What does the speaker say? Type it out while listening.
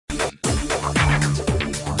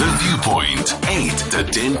Point, 8 to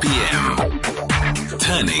 10 p.m.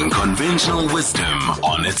 Turning conventional wisdom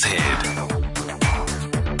on its head.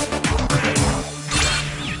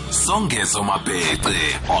 Songezo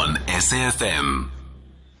Mapete on SAFM.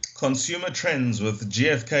 Consumer Trends with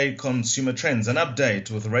GfK Consumer Trends. An update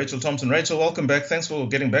with Rachel Thompson. Rachel, welcome back. Thanks for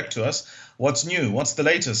getting back to us. What's new? What's the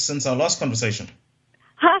latest since our last conversation?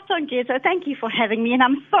 Hi, Songezo. Thank you for having me, and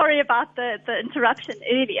I'm sorry about the interruption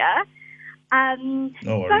earlier.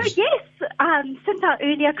 No worries. So yes, since our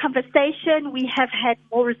earlier conversation, we have had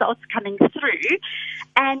more results coming through,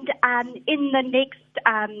 and in the next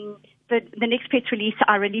the next press release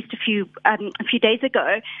I released a few days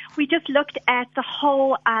ago, we just looked at the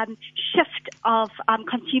whole shift of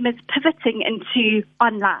consumers pivoting into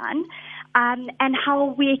online. And how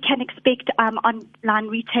we can expect online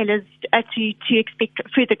retailers to expect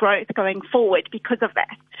further growth going forward because of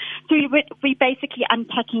that. So we're basically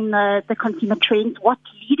unpacking the consumer trends, what's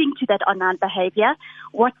leading to that online behavior,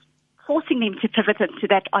 what's forcing them to pivot into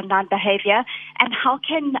that online behavior, and how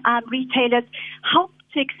can retailers help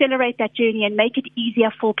to accelerate that journey and make it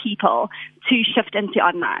easier for people to shift into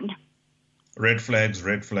online. Red flags,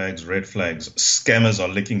 red flags, red flags. Scammers are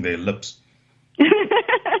licking their lips.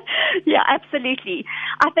 Yeah, absolutely.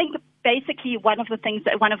 I think basically one of the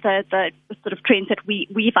sort of trends that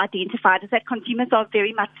we've identified is that consumers are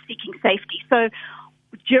very much seeking safety. So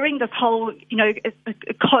during this whole,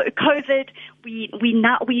 COVID, we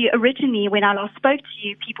originally, when I last spoke to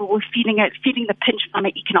you, people were feeling the pinch from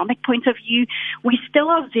an economic point of view. We still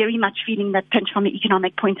are very much feeling that pinch from an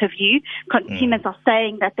economic point of view. Consumers are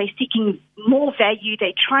saying that they're seeking more value.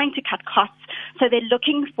 They're trying to cut costs. So they're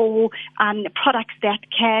looking for products that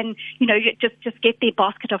can, just get their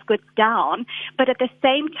basket of goods down. But at the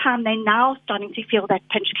same time, they're now starting to feel that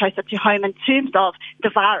pinch closer to home in terms of the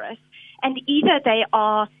virus. And either they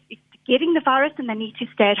are getting the virus and they need to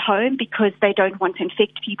stay at home because they don't want to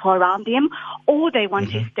infect people around them, or they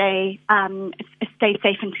want to stay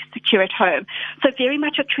safe and secure at home. So very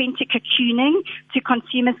much a trend to cocooning, to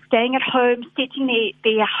consumers staying at home, setting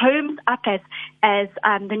their homes up as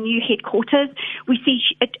the new headquarters. We see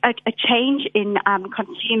a change in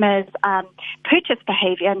consumers' purchase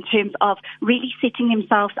behavior in terms of really setting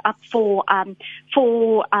themselves up for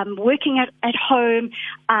working at home,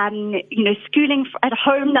 schooling at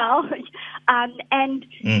home now, and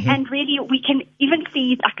really we can even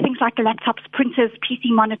see things like laptops, printers, PC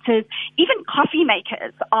monitors, even coffee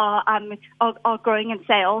makers are growing in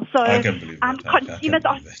sales. So I can believe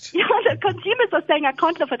that. consumers are saying, I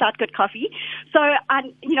can't live without good coffee. So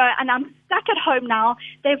and I'm stuck at home now.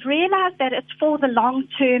 They've realized that it's for the long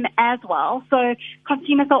term as well. So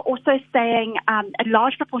consumers are also saying, a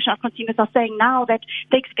large proportion of consumers are saying now that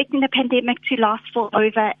they're expecting the pandemic to last for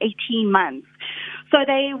over 18 months. So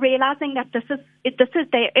they're realizing that this is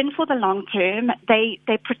they're in for the long term.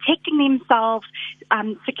 They're protecting themselves,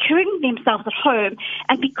 securing themselves at home,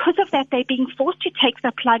 and because of that, they're being forced to take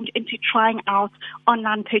the plunge into trying out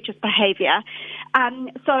online purchase behavior.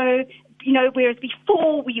 Whereas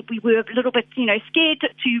before we were a little bit, scared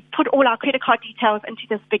to put all our credit card details into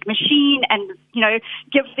this big machine and,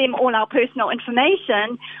 give them all our personal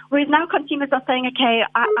information. Whereas now consumers are saying, okay,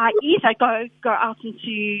 I either go out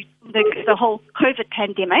into the whole COVID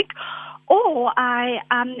pandemic, or I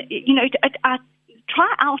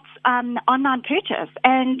try out online purchase,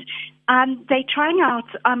 and they're trying out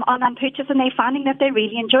online purchase, and they're finding that they're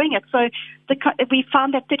really enjoying it. So we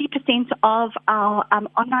found that 30% of our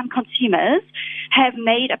online consumers have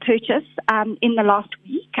made a purchase in the last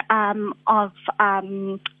week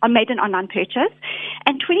made an online purchase,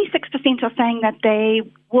 and 26% are saying that they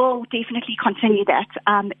will definitely continue that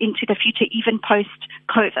into the future, even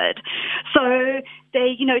post-COVID. So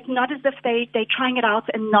it's not as if they're trying it out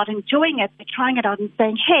and not enjoying it. They're trying it out and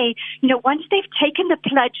saying, hey, once they've taken the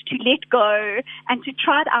pledge to let go and to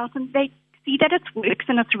try it out, and they see that it works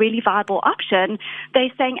and it's a really viable option,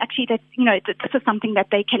 they're saying actually that, that this is something that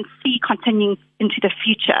they can see continuing into the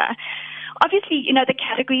future. Obviously, the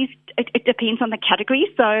categories, it depends on the category.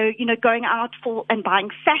 So, going out and buying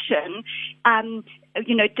fashion,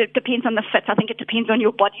 depends on the fit. I think it depends on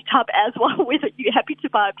your body type as well, whether you're happy to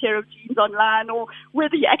buy a pair of jeans online or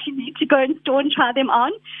whether you actually need to go in store and try them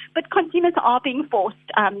on. But consumers are being forced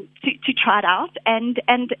to try it out, and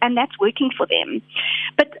that's working for them.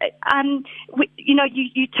 But,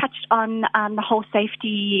 you touched on the whole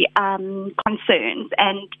safety concerns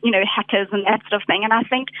and, hackers and that sort of thing. And I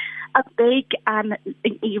think a big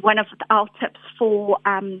one of our tips for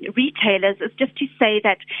retailers is just to say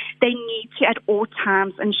that they need to at all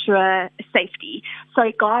times ensure safety.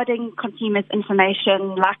 So guarding consumers'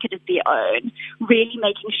 information like it is their own, really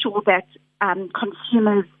making sure that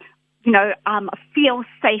consumers feel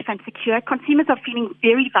safe and secure. Consumers are feeling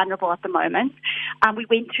very vulnerable at the moment. We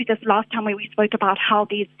went through this last time where we spoke about how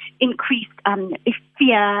there's increased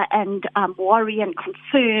fear and worry and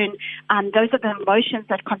concern. Those are the emotions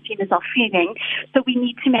that consumers are feeling. So we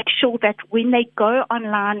need to make sure that when they go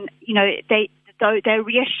online, they're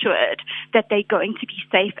reassured that they're going to be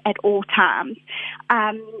safe at all times.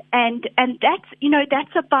 And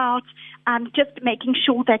that's about just making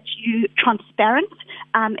sure that you're transparent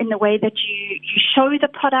in the way that you show the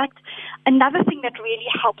product. Another thing that really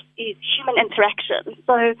helps is human interaction.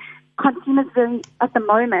 So consumers at the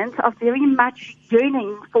moment are very much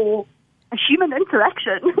yearning for a human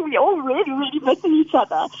interaction. We're all really, really missing each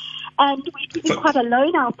other. And we're feeling quite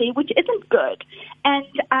alone out there, which isn't good.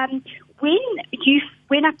 And when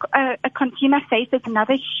a consumer faces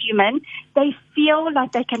another human, they feel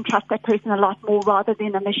like they can trust that person a lot more rather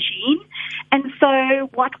than a machine. And so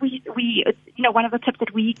what we one of the tips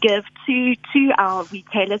that we give to our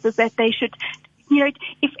retailers is that they should,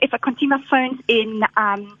 if a consumer phones in,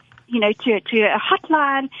 to a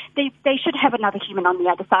hotline, they should have another human on the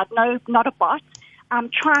other side. No, not a bot.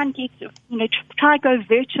 Try and try to go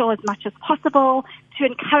virtual as much as possible to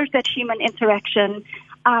encourage that human interaction.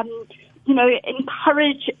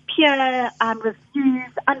 Encourage peer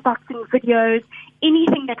reviews, unboxing videos,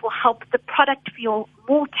 anything that will help the product feel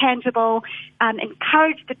more tangible,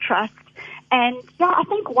 encourage the trust. And I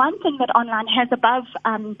think one thing that online has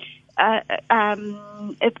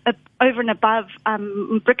over and above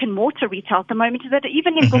brick and mortar retail at the moment is that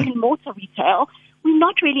even in brick and mortar retail, we're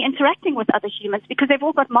not really interacting with other humans because they've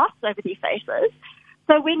all got masks over their faces.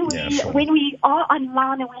 So when we are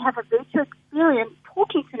online and we have a virtual experience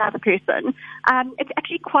talking to another person, it's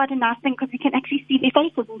actually quite a nice thing because we can actually see their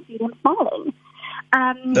faces and see them smiling.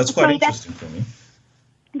 That's quite interesting for me.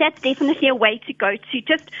 That's definitely a way to go to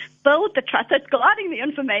just build the trust. So it's guarding the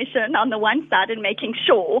information on the one side and making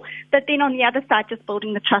sure, but then on the other side, just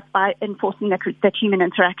building the trust by enforcing that human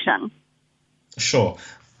interaction. Sure.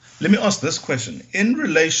 Let me ask this question. In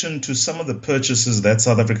relation to some of the purchases that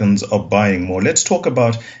South Africans are buying more, let's talk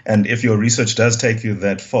about, and if your research does take you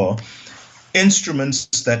that far, instruments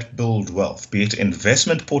that build wealth, be it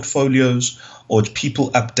investment portfolios or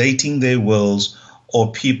people updating their wills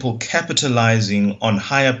or people capitalizing on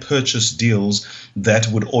higher purchase deals that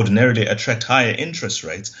would ordinarily attract higher interest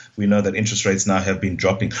rates. We know that interest rates now have been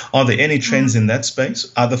dropping. Are there any trends in that space,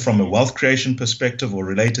 either from a wealth creation perspective or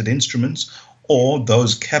related instruments, or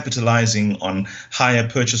those capitalizing on higher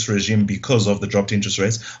purchase regime because of the dropped interest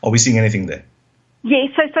rates? Are we seeing anything there? Yeah,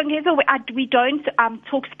 so we don't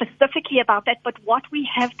talk specifically about that, but what we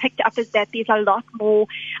have picked up is that there's a lot more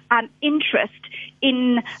interest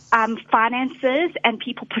in finances and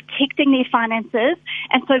people protecting their finances.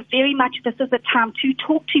 And so very much this is a time to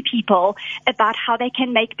talk to people about how they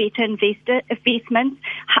can make better investments,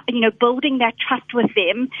 building that trust with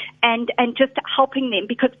them and just helping them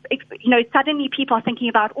because, suddenly people are thinking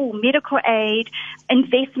about, medical aid,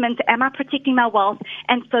 investments, am I protecting my wealth?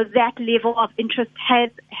 And so that level of interest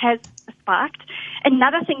has spiked.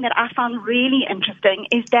 Another thing that I found really interesting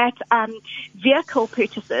is that vehicle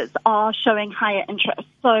purchases are showing higher interest.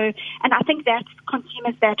 So, and I think that's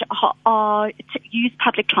consumers that use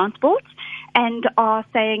public transport and are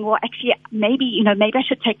saying, well, actually, maybe I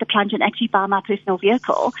should take the plunge and actually buy my personal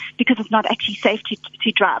vehicle because it's not actually safe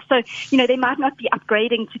to drive. So, they might not be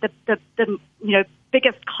upgrading to the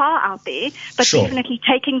biggest car out there, but definitely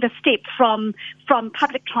taking the step from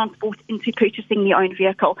public transport into purchasing their own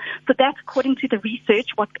vehicle. So that's according to the research,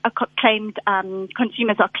 what claimed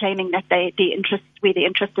consumers are claiming that where the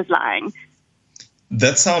interest is lying.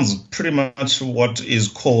 That sounds pretty much what is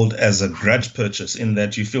called as a grudge purchase, in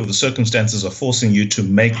that you feel the circumstances are forcing you to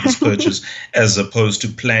make this purchase as opposed to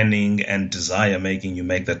planning and desire making you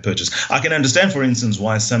make that purchase. I can understand, for instance,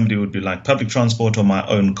 why somebody would be like public transport or my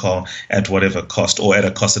own car at whatever cost or at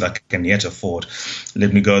a cost that I can yet afford.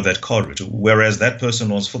 Let me go that car route. Whereas that person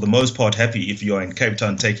was for the most part happy if you're in Cape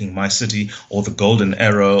Town taking my city or the Golden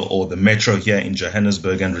Arrow or the Metro here in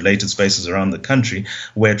Johannesburg and related spaces around the country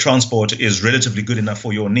where transport is relatively good enough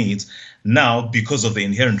for your needs. Now, because of the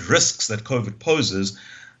inherent risks that COVID poses,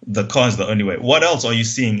 the car is the only way. What else are you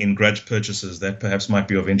seeing in grudge purchases that perhaps might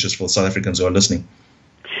be of interest for South Africans who are listening?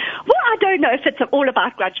 Well, I don't know if it's all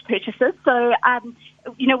about grudge purchases. So,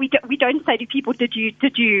 we don't say to people, did you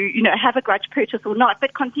have a grudge purchase or not?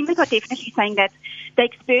 But consumers are definitely saying that they're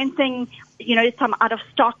experiencing some out of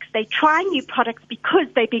stocks. They're trying new products because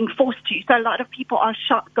they're being forced to. So a lot of people are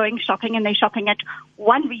going shopping, and they're shopping at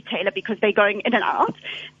one retailer because they're going in and out,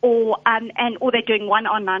 or they're doing one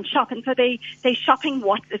online shop, and so they're shopping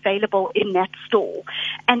what's available in that store.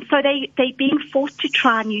 And so they're being forced to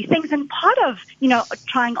try new things, and part of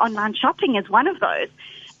trying online shopping is one of those.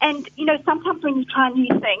 And, sometimes when you try new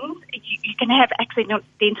things, you can have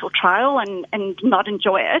accidental trial and not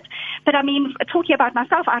enjoy it. But, I mean, talking about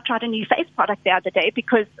myself, I tried a new face product the other day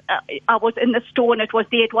because I was in the store and it was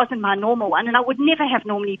there. It wasn't my normal one, and I would never have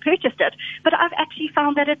normally purchased it. But I've actually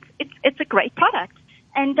found that it's a great product,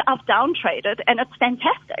 and I've downtraded, and it's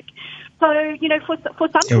fantastic. So, for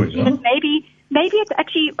some consumers, maybe it's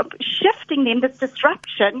actually shifting them, this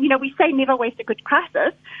disruption. We say never waste a good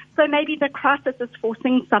crisis. So maybe the crisis is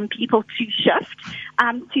forcing some people to shift,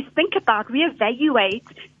 to think about, reevaluate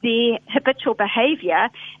their habitual behavior.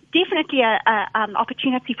 Definitely an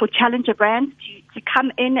opportunity for challenger brands to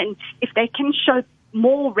come in, and if they can show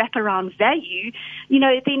more wraparound value,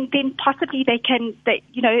 then possibly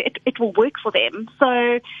it will work for them.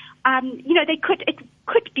 So, it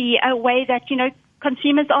could be a way that,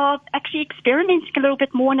 consumers are actually experimenting a little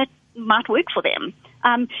bit more, and it might work for them.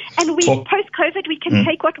 And post-COVID, we can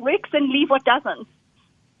take what works and leave what doesn't.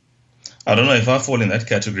 I don't know if I fall in that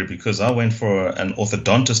category, because I went for an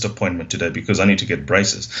orthodontist appointment today because I need to get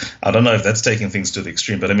braces. I don't know if that's taking things to the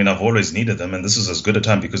extreme, but I mean, I've always needed them, and this is as good a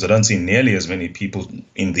time because I don't see nearly as many people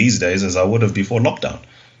in these days as I would have before lockdown.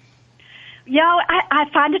 Yeah, I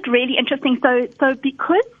find it really interesting. So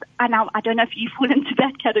because, now I don't know if you fall into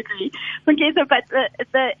that category, but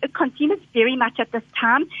the consumers very much at this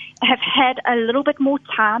time have had a little bit more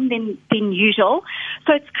time than usual.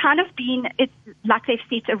 So it's kind of been, it's like they've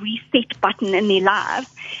set a reset button in their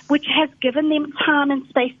lives, which has given them time and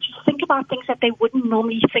space to think about things that they wouldn't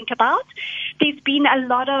normally think about. There's been a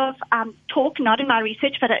lot of talk, not in my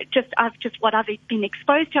research, but what I've been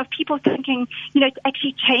exposed to, of people thinking,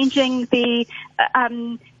 actually changing their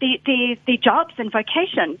jobs and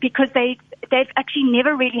vocation, because they've actually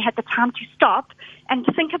never really had the time to stop and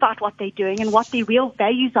think about what they're doing and what their real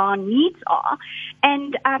values are and needs are.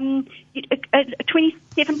 And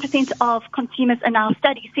 27% of consumers in our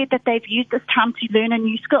study said that they've used this time to learn a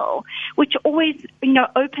new skill, which always,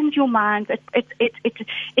 opens your mind.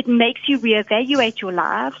 It makes you reevaluate your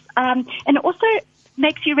lives, and also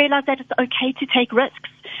makes you realize that it's okay to take risks.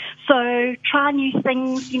 So try new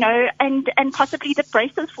things, and possibly the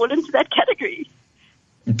braces fall into that category.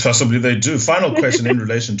 Possibly they do. Final question in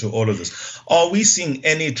relation to all of this. Are we seeing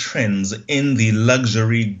any trends in the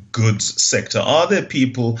luxury goods sector? Are there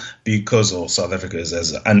people, because South Africa is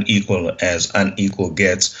as unequal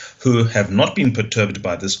gets, who have not been perturbed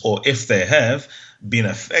by this, or if they have been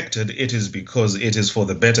affected, it is because it is for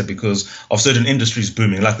the better because of certain industries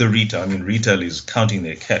booming, like the retail. I mean, retail is counting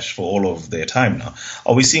their cash for all of their time now.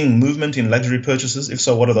 Are we seeing movement in luxury purchases? If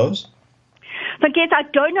so, what are those? So, Gez, I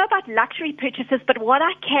don't know about luxury purchases, but what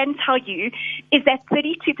I can tell you is that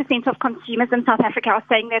 32% of consumers in South Africa are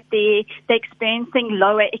saying that they're experiencing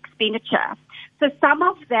lower expenditure. So some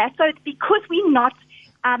of that, so it's because we're not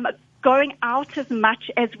going out as much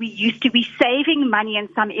as we used to. We're saving money in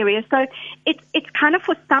some areas. So it's kind of,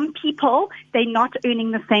 for some people, they're not earning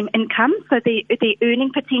the same income, so their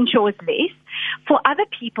earning potential is less. For other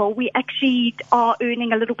people, we actually are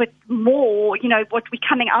earning a little bit more, what we're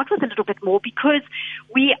coming out with a little bit more, because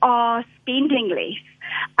we are spending less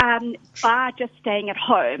by just staying at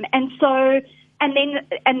home. And so, and then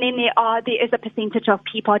there is a percentage of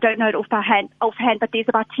people, I don't know it offhand, but there's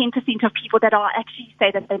about 10% of people that are actually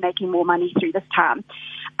say that they're making more money through this time.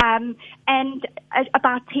 And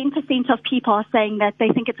about 10% of people are saying that they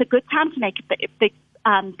think it's a good time to make a big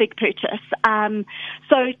purchase.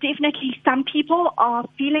 So definitely some people are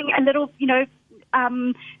feeling a little,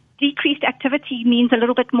 decreased activity means a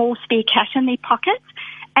little bit more spare cash in their pocket.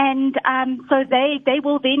 And so they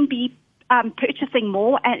will then be purchasing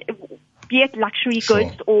more, and be it luxury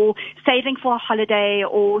goods or saving for a holiday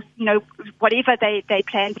or, whatever they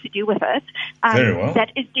plan to do with it. Very well.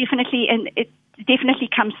 That is definitely, and it definitely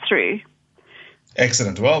comes through.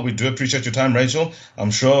 Excellent. Well, we do appreciate your time, Rachel.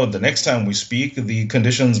 I'm sure the next time we speak, the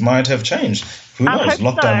conditions might have changed. Who knows?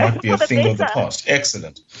 Lockdown might be a thing of the past.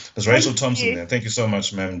 Excellent. That's Rachel Thompson there. Thank you so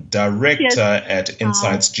much, ma'am. Director at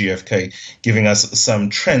Insights GfK, giving us some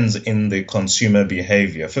trends in the consumer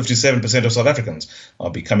behavior. 57% of South Africans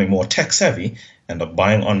are becoming more tech savvy and are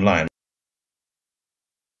buying online.